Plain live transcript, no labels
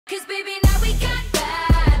'Cause baby, now we got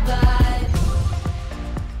bad blood.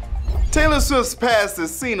 Taylor Swift's past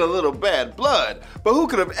has seen a little bad blood, but who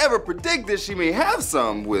could have ever predicted she may have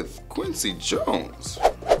some with Quincy Jones?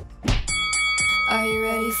 Are you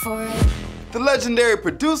ready for it? The legendary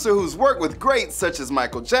producer who's worked with greats such as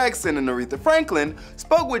Michael Jackson and Aretha Franklin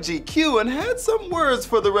spoke with GQ and had some words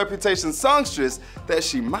for the Reputation songstress that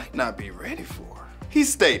she might not be ready for. He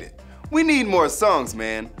stated, "We need more songs,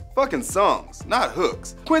 man. Fucking songs, not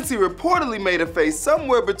hooks." Quincy reportedly made a face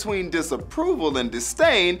somewhere between disapproval and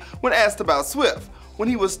disdain when asked about Swift. When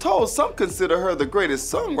he was told some consider her the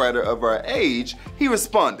greatest songwriter of our age, he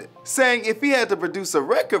responded, saying if he had to produce a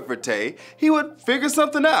record for Tay, he would figure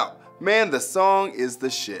something out. Man, the song is the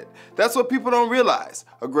shit. That's what people don't realize.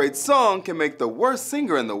 A great song can make the worst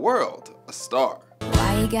singer in the world a star.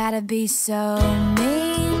 Why you gotta be so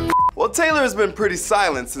mean? Well, Taylor has been pretty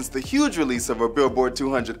silent since the huge release of her Billboard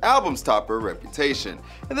 200 albums topper, Reputation,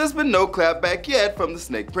 and there's been no clapback yet from the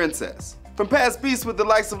Snake Princess. From past beefs with the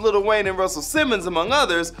likes of Lil Wayne and Russell Simmons, among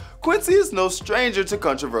others, Quincy is no stranger to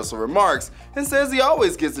controversial remarks and says he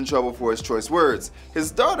always gets in trouble for his choice words. His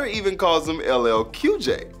daughter even calls him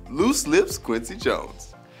LLQJ, Loose Lips Quincy Jones.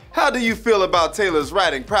 How do you feel about Taylor's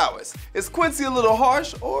writing prowess? Is Quincy a little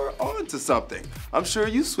harsh or on to something? I'm sure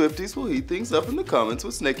you Swifties will heat things up in the comments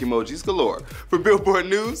with snake emojis galore. For Billboard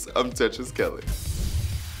News, I'm Tetris Kelly.